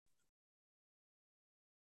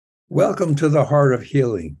Welcome to the Heart of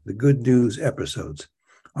Healing, the Good News episodes.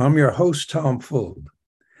 I'm your host, Tom Fuld.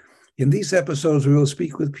 In these episodes, we will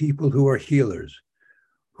speak with people who are healers,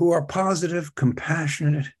 who are positive,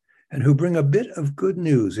 compassionate, and who bring a bit of good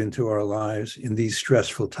news into our lives in these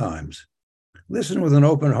stressful times. Listen with an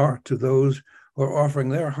open heart to those who are offering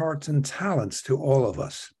their hearts and talents to all of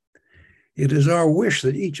us. It is our wish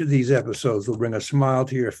that each of these episodes will bring a smile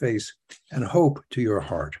to your face and hope to your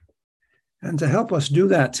heart. And to help us do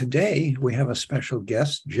that today, we have a special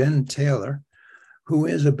guest, Jen Taylor, who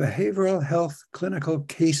is a behavioral health clinical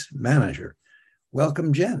case manager.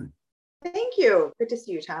 Welcome, Jen. Thank you. Good to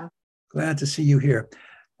see you, Tom. Glad to see you here.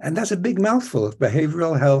 And that's a big mouthful of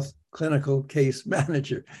behavioral health clinical case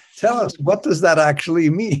manager. Tell us, what does that actually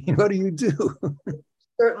mean? What do you do?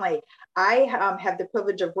 Certainly. I have the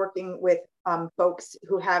privilege of working with folks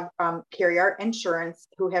who have carry our insurance,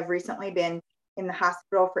 who have recently been in the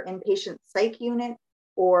hospital for inpatient psych unit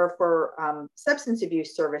or for substance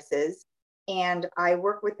abuse services. And I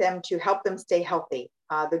work with them to help them stay healthy.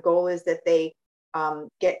 The goal is that they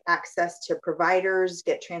get access to providers,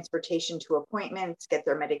 get transportation to appointments, get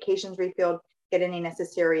their medications refilled, get any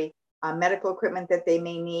necessary medical equipment that they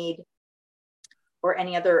may need, or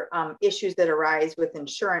any other issues that arise with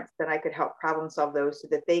insurance that I could help problem solve those so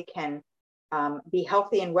that they can be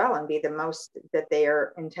healthy and well and be the most that they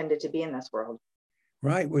are intended to be in this world.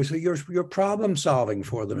 Right. Well, so you're problem solving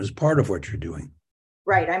for them as part of what you're doing.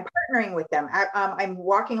 Right. I'm partnering with them. I'm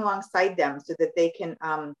walking alongside them so that they can,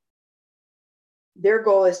 their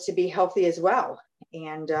goal is to be healthy as well.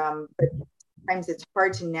 And but sometimes it's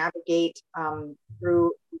hard to navigate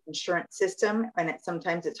through the insurance system. And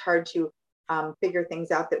sometimes it's hard to figure things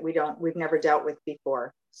out that we've never dealt with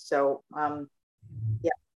before. So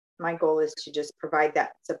my goal is to just provide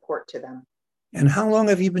that support to them. And how long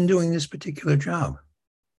have you been doing this particular job?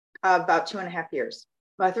 About 2.5 years.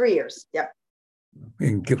 3 years. Yep.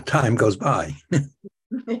 And time goes by.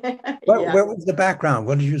 What was the background?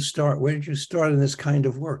 What did you start? Where did you start in this kind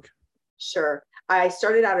of work? Sure. I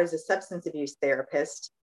started out as a substance abuse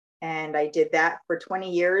therapist, and I did that for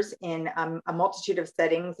 20 years in a multitude of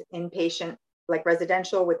settings, inpatient, like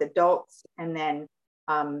residential with adults, and then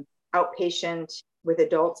outpatient with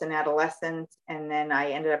adults and adolescents. And then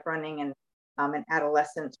I ended up running an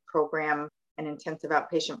adolescent program, an intensive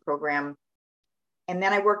outpatient program. And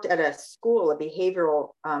then I worked at a school, a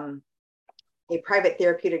private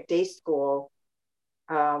therapeutic day school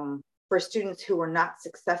for students who were not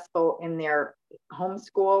successful in their home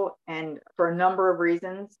school and for a number of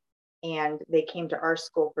reasons. And they came to our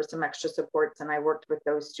school for some extra supports. And I worked with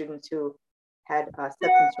those students who had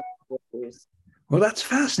substance abuse. Well, that's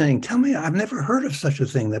fascinating. Tell me, I've never heard of such a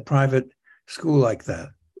thing, that private school like that.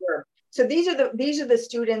 Sure. So these are the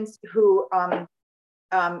students who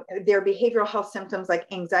their behavioral health symptoms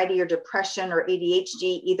like anxiety or depression or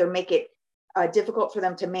ADHD either make it difficult for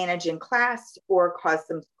them to manage in class or cause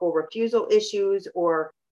some school refusal issues,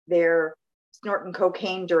 or they're snorting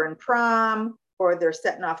cocaine during prom, or they're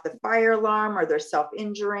setting off the fire alarm, or they're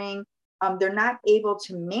self-injuring. They're not able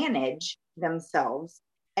to manage themselves.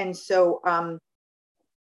 And so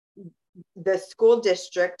the school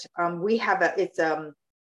district, we have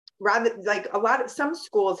rather like some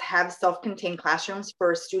schools have self-contained classrooms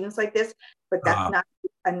for students like this, but that's not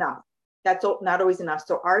enough. That's not always enough.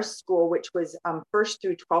 So our school, which was 1st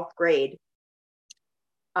through 12th grade,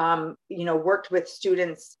 worked with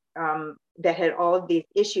students that had all of these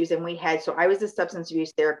issues. And so I was a substance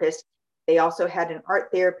abuse therapist. They also had an art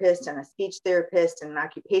therapist and a speech therapist and an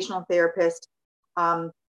occupational therapist,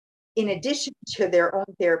 in addition to their own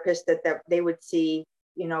therapist that they would see,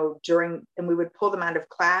 and we would pull them out of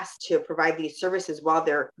class to provide these services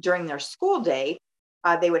during their school day.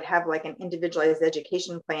 They would have like an individualized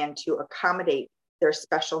education plan to accommodate their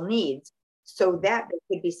special needs so that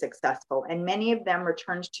they could be successful. And many of them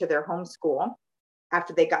returned to their home school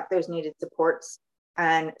after they got those needed supports.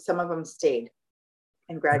 And some of them stayed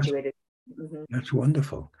and graduated. That's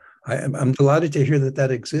wonderful. I'm delighted to hear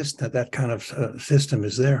that exists, that kind of system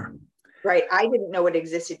is there. Right. I didn't know it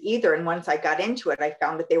existed either. And once I got into it, I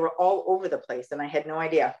found that they were all over the place and I had no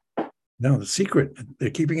idea. No, the secret.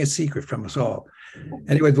 They're keeping it secret from us all.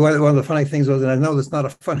 Anyway, one of the funny things was, and I know that's not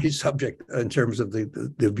a funny subject in terms of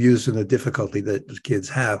the abuse and the difficulty that the kids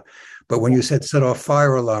have, but when you said set off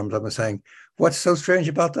fire alarms, I'm saying, what's so strange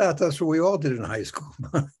about that? That's what we all did in high school.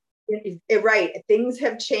 Right. Things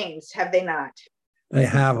have changed, have they not? They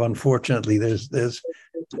have, unfortunately. There's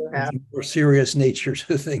more serious nature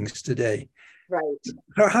to things today. Right.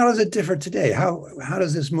 How does it differ today? How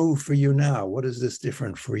does this move for you now? What is this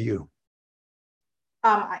different for you?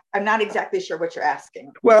 I'm not exactly sure what you're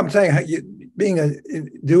asking. Well, I'm saying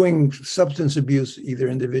doing substance abuse either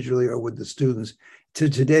individually or with the students to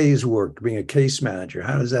today's work, being a case manager,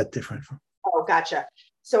 how is that different from? Oh, gotcha.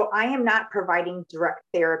 So I am not providing direct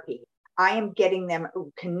therapy. I am getting them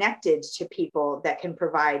connected to people that can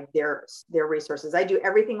provide their resources. I do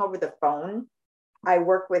everything over the phone. I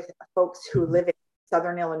work with folks who live in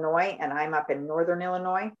Southern Illinois, and I'm up in Northern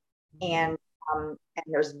Illinois. And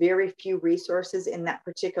there's very few resources in that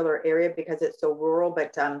particular area because it's so rural.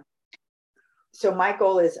 But so my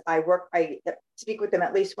goal is I speak with them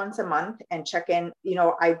at least once a month and check in.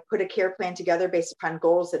 I put a care plan together based upon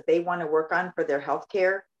goals that they want to work on for their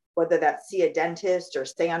healthcare, whether that's see a dentist or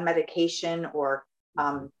stay on medication or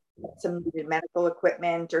some needed medical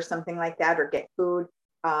equipment or something like that, or get food.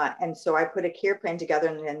 And so I put a care plan together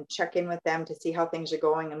and then check in with them to see how things are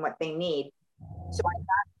going and what they need. So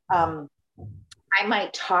I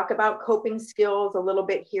might talk about coping skills a little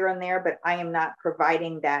bit here and there, but I am not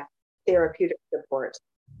providing that therapeutic support.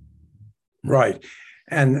 Right.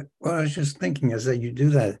 And what I was just thinking is that you do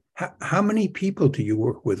that. How many people do you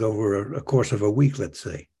work with over a course of a week, let's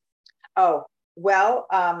say? Oh, well,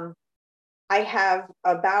 I have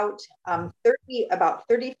about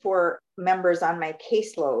 34 members on my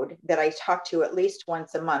caseload that I talk to at least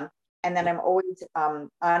once a month. And then I'm always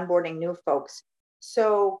onboarding new folks.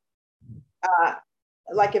 So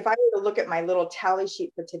like if I were to look at my little tally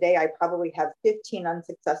sheet for today, I probably have 15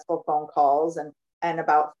 unsuccessful phone calls and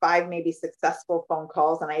about 5 maybe successful phone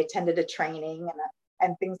calls. And I attended a training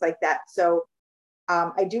and things like that. So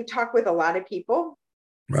I do talk with a lot of people.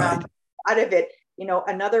 Right. Out of it,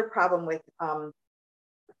 another problem with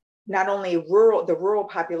not only the rural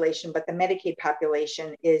population, but the Medicaid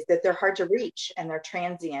population is that they're hard to reach and they're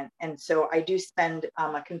transient. And so I do spend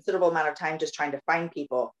a considerable amount of time just trying to find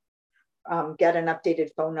people, get an updated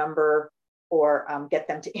phone number, or get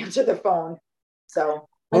them to answer the phone. So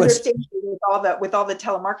understanding with all the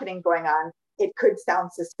telemarketing going on, it could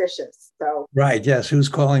sound suspicious. So right, yes, who's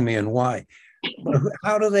calling me and why? But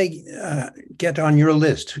how do they get on your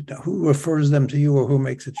list? Who refers them to you, or who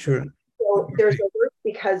makes it sure? So there's a list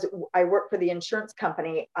because I work for the insurance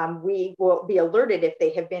company. We will be alerted if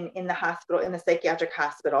they have been in the hospital, in the psychiatric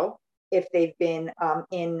hospital, if they've been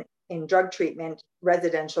in drug treatment,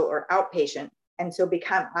 residential or outpatient. And so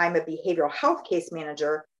I'm a behavioral health case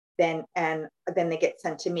manager, then they get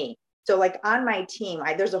sent to me. So like on my team,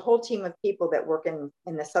 there's a whole team of people that work in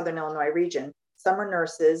the Southern Illinois region. Some are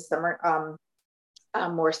nurses, some are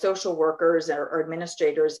more social workers or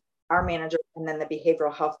administrators, our manager, and then the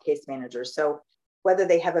behavioral health case managers. So whether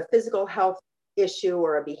they have a physical health issue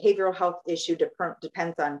or a behavioral health issue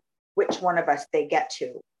depends on which one of us they get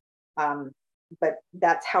to. But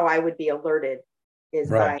that's how I would be alerted. Is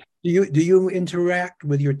right. Do you interact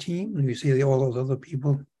with your team? Do you see all those other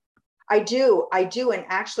people? I do. And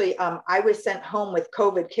actually, I was sent home with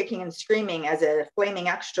COVID kicking and screaming as a flaming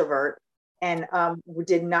extrovert, and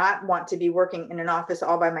did not want to be working in an office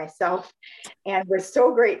all by myself, and was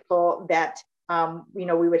so grateful that we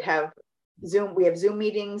would have Zoom. We have Zoom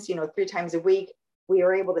meetings, 3 times a week. We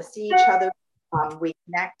are able to see each other. We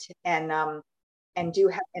connect and do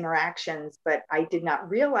have interactions, but I did not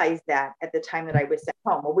realize that at the time that I was sent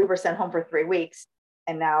home. Well, we were sent home for 3 weeks,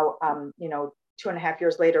 and now 2.5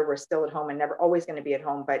 years later, we're still at home and never always going to be at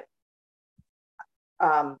home. But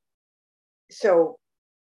so.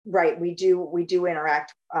 Right, we do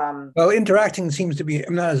interact. Well, interacting seems to be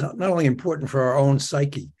not only important for our own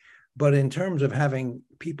psyche, but in terms of having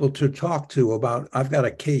people to talk to about, I've got a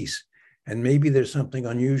case, and maybe there's something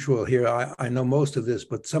unusual here. I know most of this,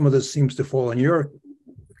 but some of this seems to fall in your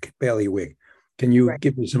bailiwick. Can you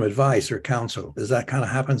give me some advice or counsel? Does that kind of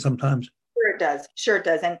happen sometimes? Sure it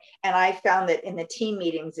does. And I found that in the team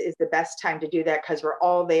meetings is the best time to do that, because we're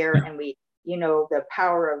all there and we, the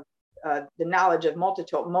power of the knowledge of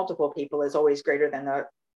multiple people is always greater than the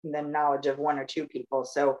knowledge of 1 or 2 people.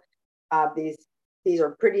 So these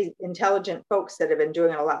are pretty intelligent folks that have been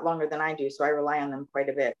doing it a lot longer than I do. So I rely on them quite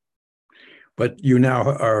a bit. But you now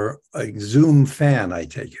are a Zoom fan, I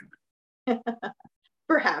take it.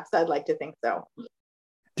 Perhaps, I'd like to think so.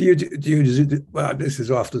 Do you well, this is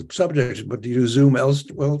off the subject, but do you Zoom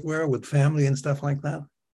elsewhere with family and stuff like that?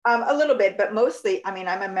 A little bit, but mostly, I'm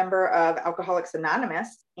a member of Alcoholics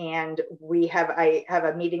Anonymous, and I have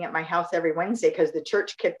a meeting at my house every Wednesday because the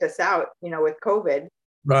church kicked us out, with COVID.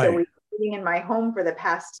 Right. So we've been meeting in my home for the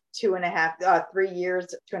past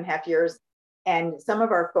 2.5 years. And some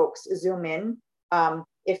of our folks Zoom in.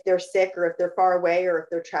 If they're sick or if they're far away or if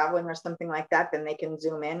they're traveling or something like that, then they can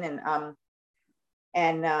Zoom in.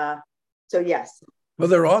 So yes. Well,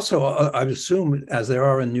 there are also, I assume, as there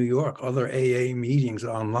are in New York, other AA meetings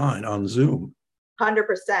online on Zoom.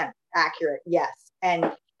 100%. accurate. Yes.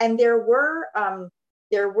 And there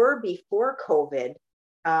were before COVID,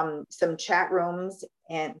 some chat rooms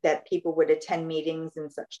and that people would attend meetings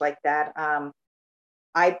and such like that.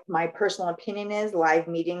 My personal opinion is live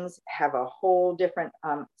meetings have a whole different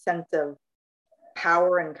sense of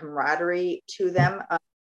power and camaraderie to them.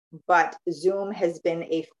 But Zoom has been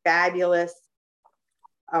a fabulous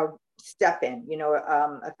step in,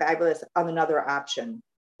 a fabulous another option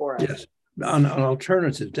for us. Yes, an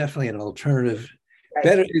alternative, definitely an alternative. Right.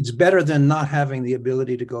 Better, it's better than not having the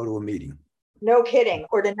ability to go to a meeting. No kidding,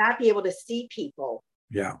 or to not be able to see people.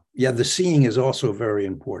 Yeah, the seeing is also very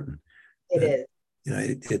important. It is.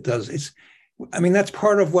 It does. That's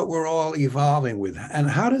part of what we're all evolving with. And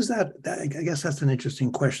how does that, I guess that's an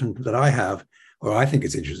interesting question that I have, or I think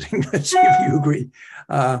it's interesting. Let's see if you agree.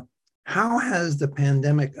 How has the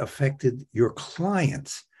pandemic affected your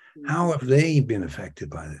clients? How have they been affected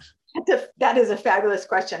by this? That is a fabulous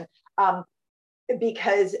question.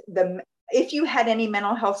 Because if you had any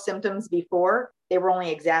mental health symptoms before, they were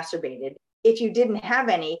only exacerbated. If you didn't have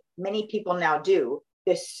any, many people now do.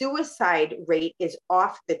 The suicide rate is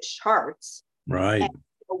off the charts. Right. And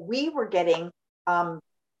we were getting,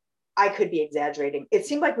 I could be exaggerating. It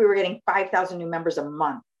seemed like we were getting 5,000 new members a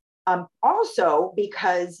month. Also,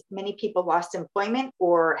 because many people lost employment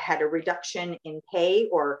or had a reduction in pay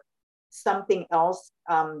or something else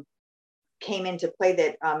came into play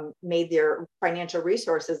that made their financial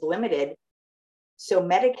resources limited. So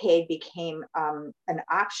Medicaid became an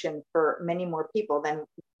option for many more people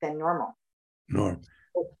than normal.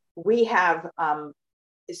 We have,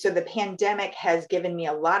 so the pandemic has given me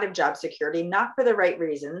a lot of job security, not for the right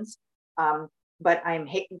reasons, but I'm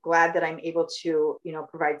glad that I'm able to,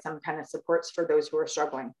 provide some kind of supports for those who are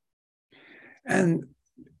struggling. And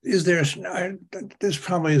is there, this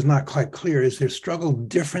probably is not quite clear, is their struggle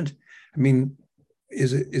different?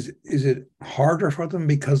 Is it harder for them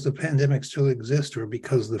because the pandemic still exists or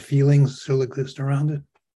because the feelings still exist around it?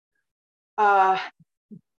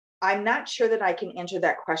 I'm not sure that I can answer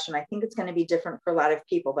that question. I think it's going to be different for a lot of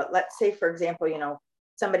people. But let's say, for example,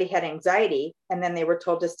 somebody had anxiety and then they were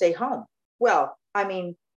told to stay home. Well,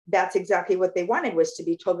 that's exactly what they wanted, was to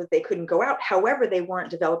be told that they couldn't go out. However, they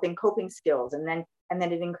weren't developing coping skills. And then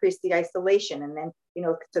it increased the isolation. And then,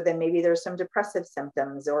 so then maybe there's some depressive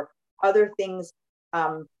symptoms or other things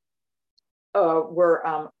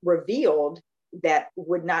were revealed that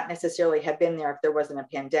would not necessarily have been there if there wasn't a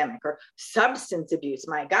pandemic. Or substance abuse.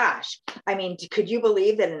 My gosh. Could you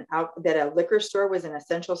believe that that a liquor store was an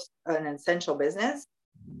essential business?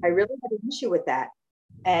 I really had an issue with that.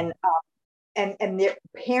 And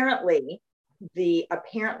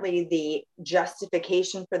apparently the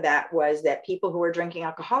justification for that was that people who were drinking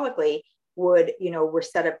alcoholically were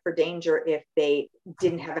set up for danger if they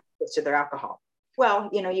didn't have access to their alcohol. Well,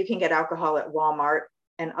 you can get alcohol at Walmart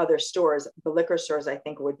and other stores. The liquor stores, I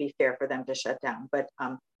think, would be fair for them to shut down. But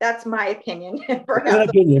that's my opinion. But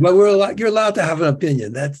you're allowed to have an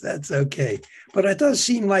opinion. That's okay. But it does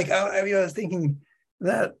seem like I was thinking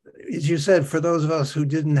that, as you said, for those of us who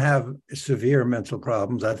didn't have severe mental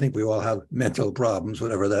problems, I think we all have mental problems,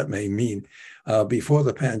 whatever that may mean, before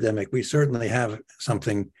the pandemic. We certainly have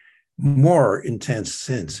something more intense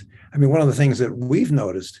since. One of the things that we've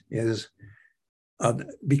noticed is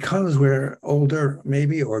because we're older,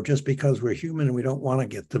 maybe, or just because we're human and we don't want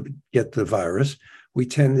to get the virus, we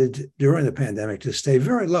tended during the pandemic to stay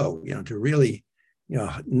very low, to really,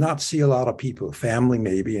 not see a lot of people, family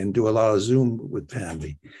maybe, and do a lot of Zoom with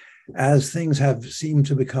family. As things have seemed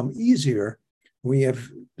to become easier, we have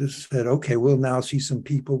just said, okay, we'll now see some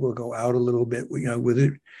people, we'll go out a little bit, with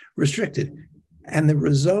it restricted. And the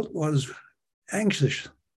result was anxious.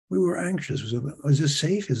 We were anxious. Was this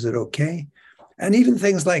safe? Is it okay? And even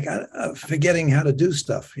things like forgetting how to do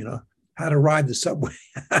stuff, how to ride the subway.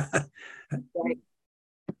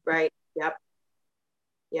 Right. Yep.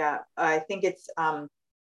 Yeah. I think it's,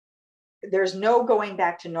 there's no going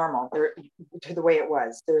back to normal to the way it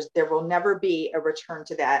was. There will never be a return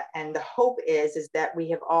to that. And the hope is that we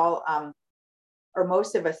have all, or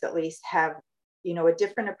most of us at least, have, a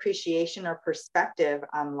different appreciation or perspective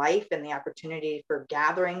on life and the opportunity for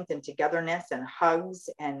gatherings and togetherness and hugs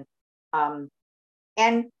and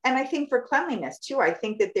I think for cleanliness too. I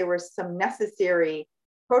think that there were some necessary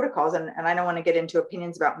protocols, and I don't want to get into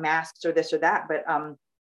opinions about masks or this or that,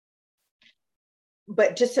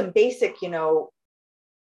 but just some basic,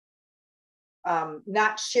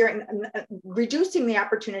 not sharing, reducing the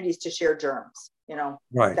opportunities to share germs,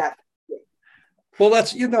 Right. Well,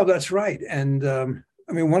 that's right. And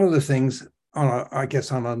one of the things on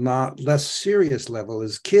a not less serious level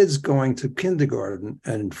is kids going to kindergarten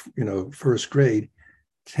and, first grade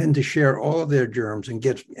tend to share all of their germs and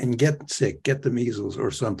get sick, get the measles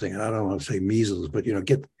or something. And I don't want to say measles, but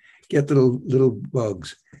get little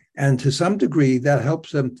bugs. And to some degree, that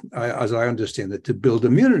helps them, as I understand it, to build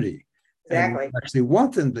immunity. Exactly. And actually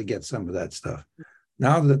want them to get some of that stuff.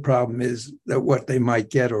 Now the problem is that what they might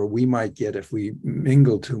get or we might get if we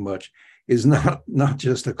mingle too much is not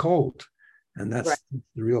just a cold. And that's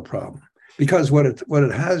the real problem. Because what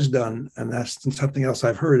it has done, and that's something else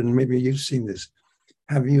I've heard, and maybe you've seen this,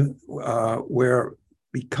 have you, where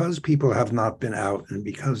because people have not been out and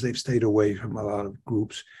because they've stayed away from a lot of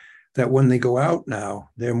groups, that when they go out now,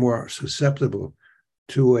 they're more susceptible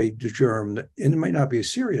to a germ, and it might not be a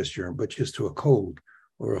serious germ, but just to a cold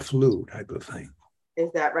or a flu type of thing. Is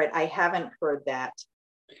that right? I haven't heard that.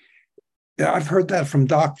 Yeah, I've heard that from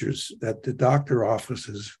doctors, that the doctor office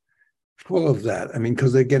is full of that. I mean,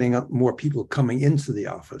 because they're getting more people coming into the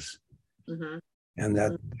office, and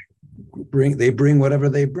that they bring whatever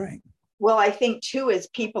they bring. Well, I think too is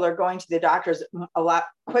people are going to the doctors a lot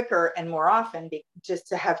quicker and more often just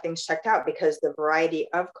to have things checked out, because the variety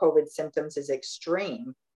of COVID symptoms is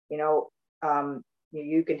extreme. You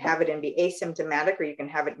can have it and be asymptomatic, or you can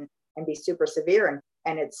have it and be super severe,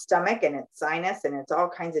 and it's stomach and it's sinus and it's all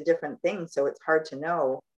kinds of different things. So it's hard to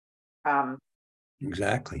know.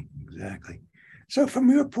 Exactly. So from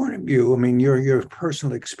your point of view, I mean, your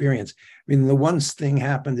personal experience, I mean, the one thing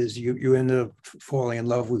happened is you ended up falling in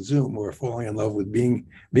love with Zoom, or falling in love with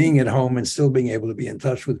being at home and still being able to be in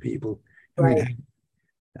touch with people. Right.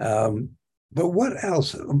 But what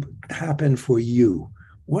else happened for you?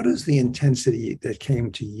 What is the intensity that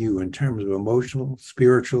came to you in terms of emotional,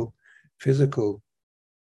 spiritual, physical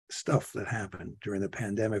stuff that happened during the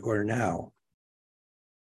pandemic or now?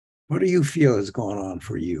 What do you feel is going on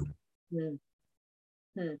for you?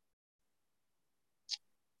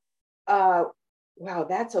 Wow,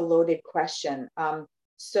 that's a loaded question.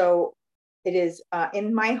 So it is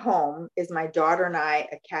in my home is my daughter and I,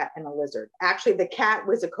 a cat and a lizard. Actually, the cat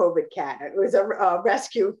was a COVID cat. It was a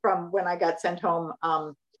rescue from when I got sent home.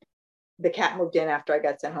 The cat moved in after I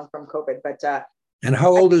got sent home from COVID. But and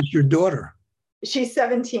how old is your daughter? She's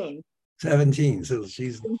 17. 17, so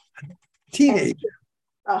she's a teenager.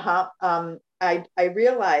 I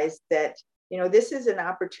realized that, this is an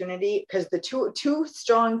opportunity, because the two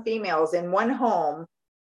strong females in one home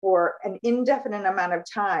for an indefinite amount of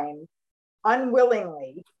time,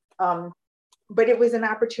 unwillingly, but it was an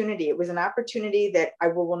opportunity. It was an opportunity that I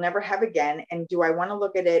will never have again. And do I want to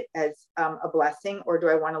look at it as a blessing, or do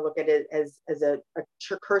I want to look at it as a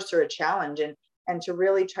curse or a challenge, and to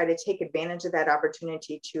really try to take advantage of that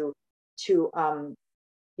opportunity to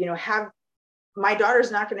have, my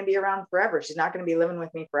daughter's not going to be around forever. She's not going to be living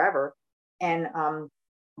with me forever. And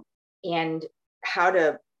how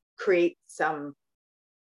to create some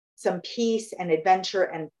peace and adventure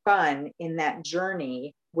and fun in that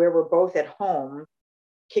journey where we're both at home,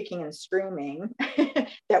 kicking and screaming,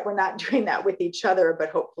 that we're not doing that with each other, but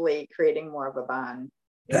hopefully creating more of a bond.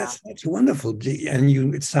 That's wonderful.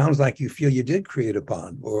 And it sounds like you feel you did create a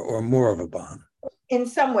bond, or more of a bond. In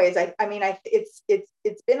some ways,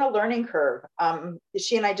 it's been a learning curve.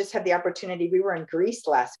 She and I just had the opportunity. We were in Greece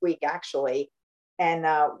last week, actually, and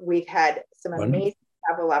we've had some amazing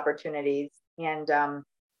travel opportunities. And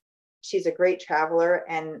she's a great traveler,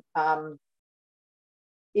 and and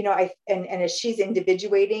as she's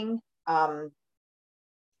individuating,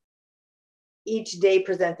 each day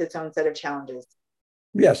presents its own set of challenges.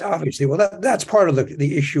 Yes, obviously. Well, that's part of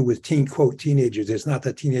the issue with quote teenagers. It's not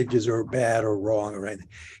that teenagers are bad or wrong or anything.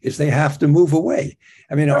 It's they have to move away.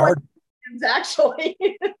 I mean, actually,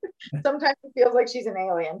 sometimes it feels like she's an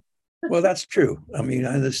alien. Well, that's true. I mean,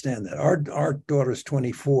 I understand that. Our daughter's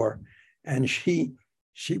 24, and she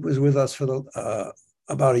was with us for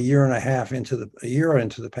about a year into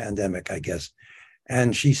the pandemic, I guess.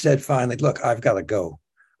 And she said finally, "Look, I've got to go.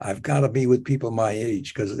 I've got to be with people my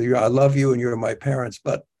age, because I love you and you're my parents,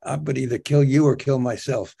 but I would either kill you or kill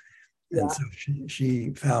myself." Yeah. And so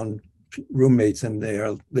she found roommates, and they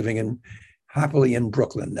are living happily in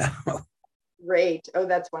Brooklyn now. Great. Oh,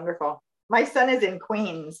 that's wonderful. My son is in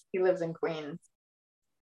Queens. He lives in Queens.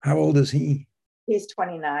 How old is he? He's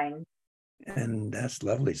 29. And that's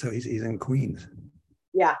lovely. So he's in Queens.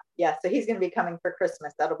 Yeah. So he's going to be coming for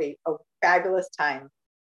Christmas. That'll be a fabulous time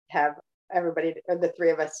to have everybody, or the three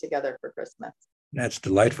of us, together for Christmas. That's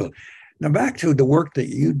delightful. Now back to the work that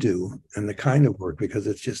you do and the kind of work, because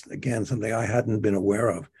it's just, again, something I hadn't been aware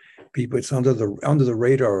of. It's under the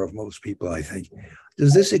radar of most people, I think.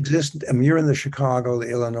 Does this exist? I mean, you're in the Chicago, the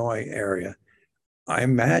Illinois area. I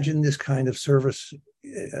imagine this kind of service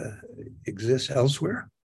exists elsewhere.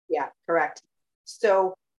 Yeah, correct.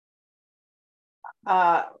 So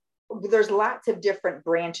There's lots of different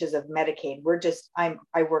branches of Medicaid.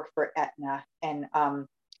 I work for Aetna,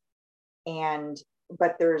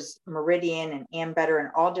 but there's Meridian and Ambetter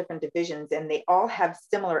and all different divisions, and they all have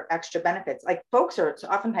similar extra benefits. Like, folks are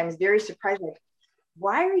oftentimes very surprised, like,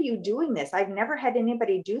 why are you doing this? I've never had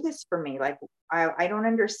anybody do this for me. Like, I don't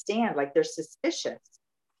understand. Like, they're suspicious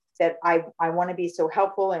that I want to be so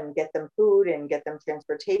helpful and get them food and get them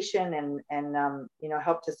transportation and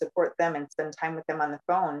help to support them and spend time with them on the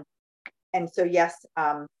phone. And so, yes,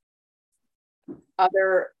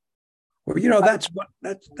 other. Well, that's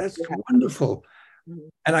wonderful. Mm-hmm.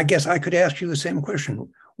 And I guess I could ask you the same question.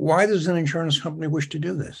 Why does an insurance company wish to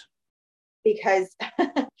do this? Because,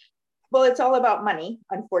 well, it's all about money,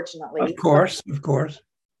 unfortunately. Of course.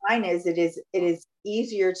 Mine is it is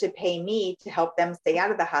easier to pay me to help them stay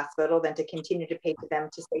out of the hospital than to continue to pay for them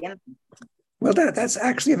to stay in. Well, that's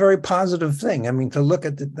actually a very positive thing. I mean, to look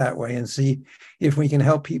at it that way and see if we can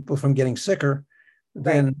help people from getting sicker,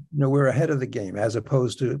 then right. We're ahead of the game, as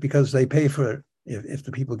opposed to because they pay for it if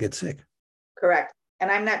the people get sick. Correct.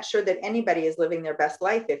 And I'm not sure that anybody is living their best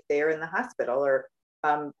life if they're in the hospital or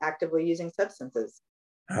actively using substances.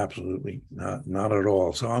 Absolutely not at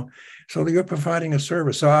all. So you're providing a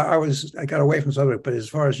service. So I got away from something, but as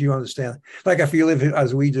far as you understand, like if you live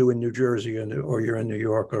as we do in New Jersey or you're in New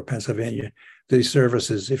York or Pennsylvania, these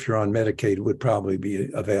services, if you're on Medicaid, would probably be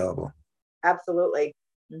available. Absolutely.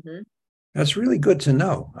 Mm-hmm. That's really good to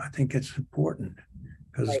know. I think it's important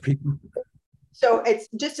because right. people. So it's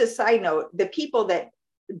just a side note, the people that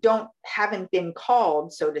haven't been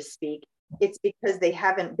called, so to speak, it's because they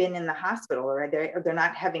haven't been in the hospital or they're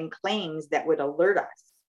not having claims that would alert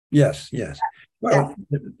us. Yes. Well,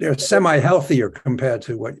 they're semi-healthier compared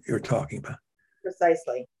to what you're talking about.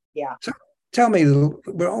 Precisely. Yeah. So tell me,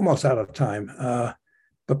 we're almost out of time.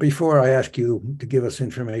 But before I ask you to give us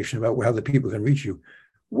information about how the people can reach you,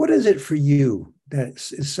 what is it for you that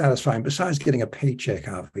is satisfying besides getting a paycheck,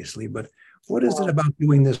 obviously, but what is it about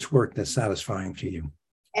doing this work that's satisfying to you?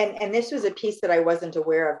 And this was a piece that I wasn't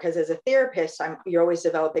aware of, because as a therapist, you're always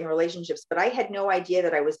developing relationships, but I had no idea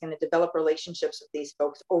that I was going to develop relationships with these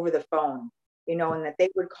folks over the phone, and that they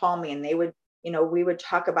would call me and they would, we would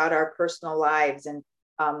talk about our personal lives and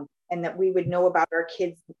that we would know about our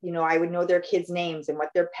kids, I would know their kids' names and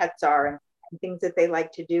what their pets are and things that they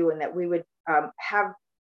like to do. And that we would have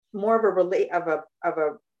more of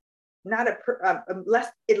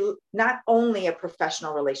not only a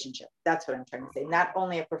professional relationship. That's what I'm trying to say. Not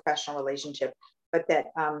only a professional relationship, but that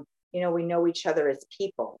we know each other as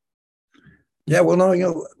people. Yeah, well,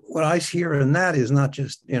 no, what I hear in that is not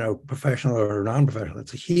just professional or non-professional.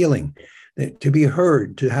 It's a healing, to be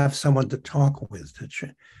heard, to have someone to talk with,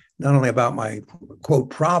 not only about my quote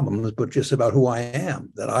problems, but just about who I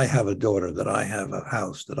am. That I have a daughter, that I have a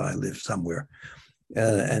house, that I live somewhere.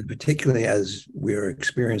 And particularly as we're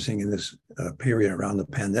experiencing in this period around the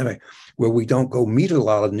pandemic, where we don't go meet a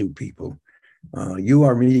lot of new people. You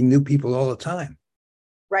are meeting new people all the time.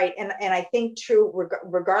 Right. And I think true,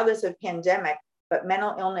 regardless of pandemic, but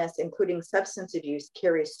mental illness, including substance abuse,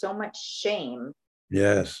 carries so much shame.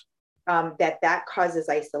 Yes. That causes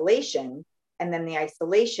isolation. And then the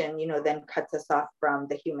isolation, then cuts us off from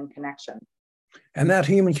the human connection. And that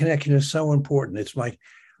human connection is so important. It's like,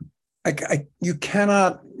 you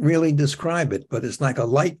cannot really describe it, but it's like a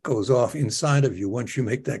light goes off inside of you once you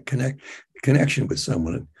make that connection with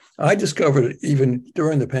someone. I discovered it even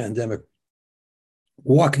during the pandemic,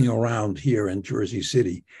 walking around here in Jersey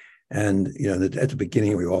City. And, at the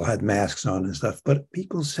beginning, we all had masks on and stuff, but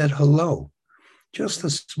people said hello. Just the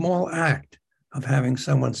small act of having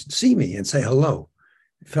someone see me and say hello,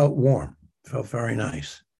 it felt warm, it felt very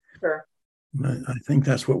nice. Sure. I think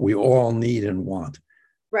that's what we all need and want.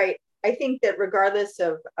 Right. I think that regardless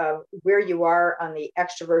of where you are on the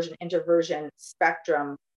extroversion, introversion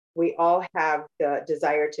spectrum, we all have the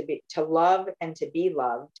desire to love and to be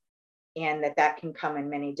loved, and that can come in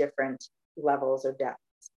many different levels or depths.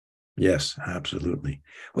 Yes, absolutely.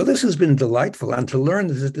 Well, this has been delightful, and to learn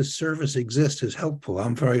that this service exists is helpful.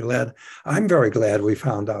 I'm very glad we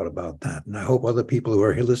found out about that, and I hope other people who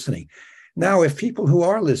are here listening. Now, if people who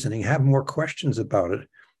are listening have more questions about it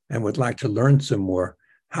and would like to learn some more,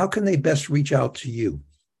 how can they best reach out to you?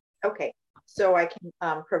 Okay, so I can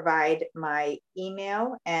provide my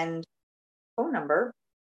email and phone number,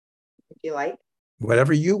 if you like.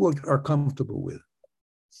 Whatever you are comfortable with.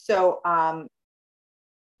 So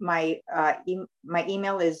my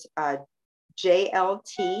email is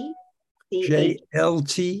JLT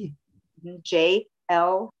JLTCHOC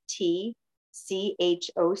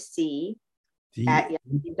at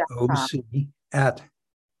yahoo.com. At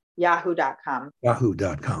yahoo.com.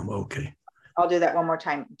 Yahoo.com. Okay. I'll do that one more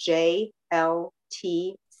time.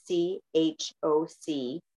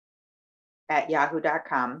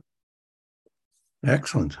 JLTCHOC@yahoo.com.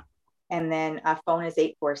 Excellent. And then a phone is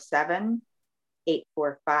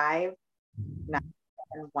 847-845-9718.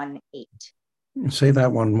 Say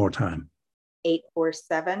that one more time.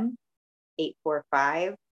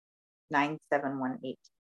 847-845-9718.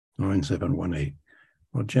 9718.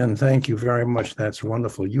 Well, Jen, thank you very much. That's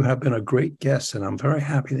wonderful. You have been a great guest, and I'm very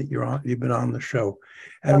happy that you've been on the show.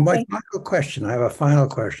 And my final question, I have a final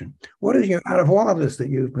question. What is out of all of this that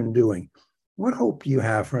you've been doing, what hope do you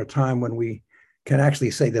have for a time when we can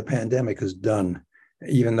actually say the pandemic is done,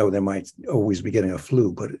 even though there might always be getting a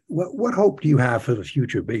flu? But what hope do you have for the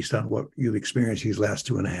future based on what you've experienced these last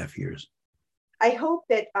 2.5 years? I hope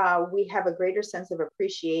that we have a greater sense of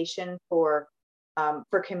appreciation for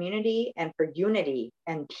community and for unity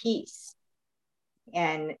and peace,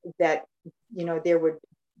 and that there would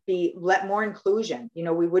be more inclusion.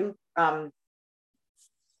 We wouldn't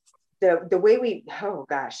the way we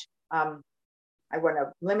I want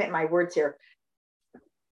to limit my words here.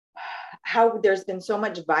 How there's been so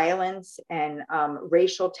much violence and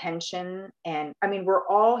racial tension, and I mean, we're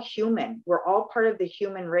all human. We're all part of the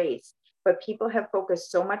human race, but people have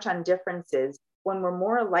focused so much on differences when we're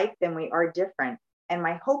more alike than we are different. And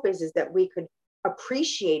my hope is that we could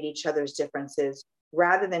appreciate each other's differences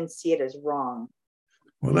rather than see it as wrong.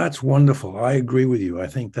 Well, that's wonderful. I agree with you. I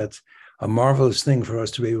think that's a marvelous thing for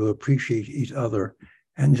us to be able to appreciate each other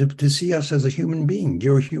and to see us as a human being.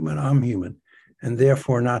 You're human, I'm human, and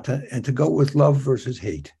therefore to go with love versus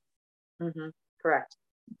hate. Mm-hmm. Correct.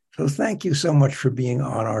 So thank you so much for being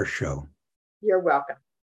on our show. You're welcome.